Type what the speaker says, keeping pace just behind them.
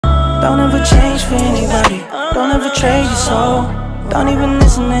Don't ever change for anybody. Don't ever trade your soul. Don't even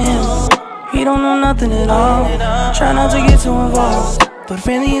listen to him. He don't know nothing at all. Try not to get too involved, but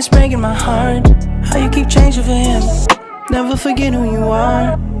really it's breaking my heart how you keep changing for him. Never forget who you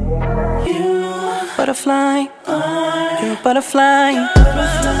are. You butterfly, you're a butterfly.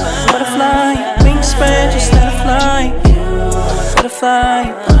 Butterfly, wings spread, just let it fly.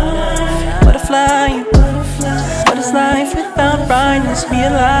 Butterfly, butterfly. What is life without brightness? Be a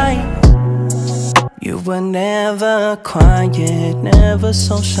light. You were never quiet, never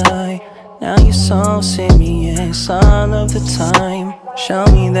so shy. Now you're so serious all of the time. Show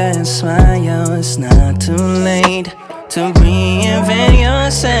me that smile, it's not too late to reinvent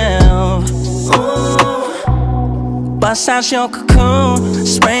yourself. Ooh. Bust out your cocoon,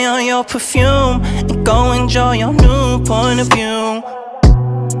 spray on your perfume, and go enjoy your new point of view.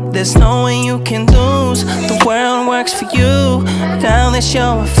 There's no way you can lose, the world works for you. Now that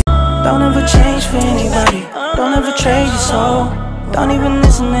you're don't ever change for anybody. Don't ever trade your soul. Don't even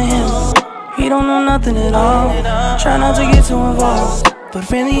listen to him. He don't know nothing at all. Try not to get too involved, but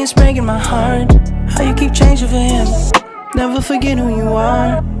really it's breaking my heart how you keep changing for him. Never forget who you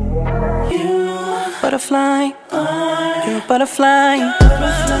are. You butterfly, you're a butterfly.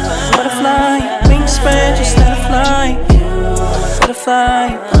 Butterfly, wings spread, just let it fly.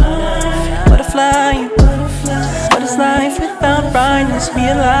 Butterfly, butterfly. What is life without brightness? Be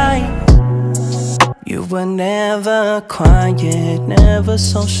a light. You were never quiet, never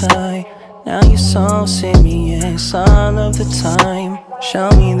so shy. Now you're so serious all of the time. Show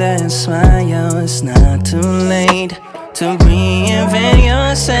me that smile, it's not too late to reinvent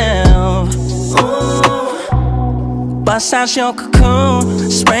yourself. Ooh. Bust out your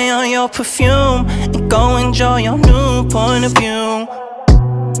cocoon, spray on your perfume, and go enjoy your new point of view.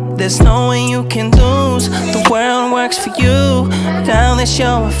 There's no way you can lose, the world works for you. Now that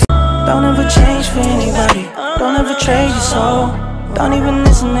you're don't ever change for anybody. Don't ever trade your soul. Don't even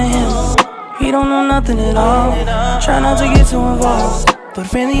listen to him. He don't know nothing at all. Try not to get too involved,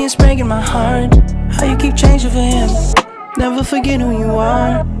 but really it's breaking my heart how you keep changing for him. Never forget who you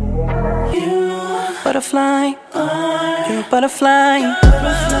are. You butterfly, you're a butterfly.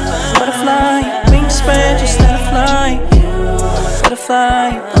 Butterfly, wings spread, just let it fly. Butterfly,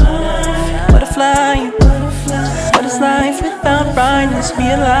 butterfly. What is life without brightness? Be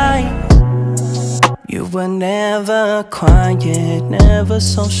a light. You were never quiet, never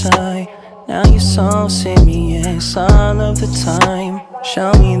so shy. Now you're so serious all of the time.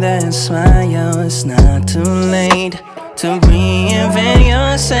 Show me that smile, it's not too late to reinvent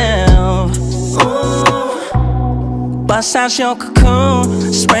yourself. Ooh. Bust out your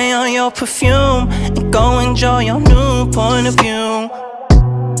cocoon, spray on your perfume, and go enjoy your new point of view.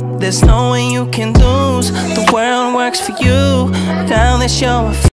 There's no way you can lose, the world works for you. Now that you're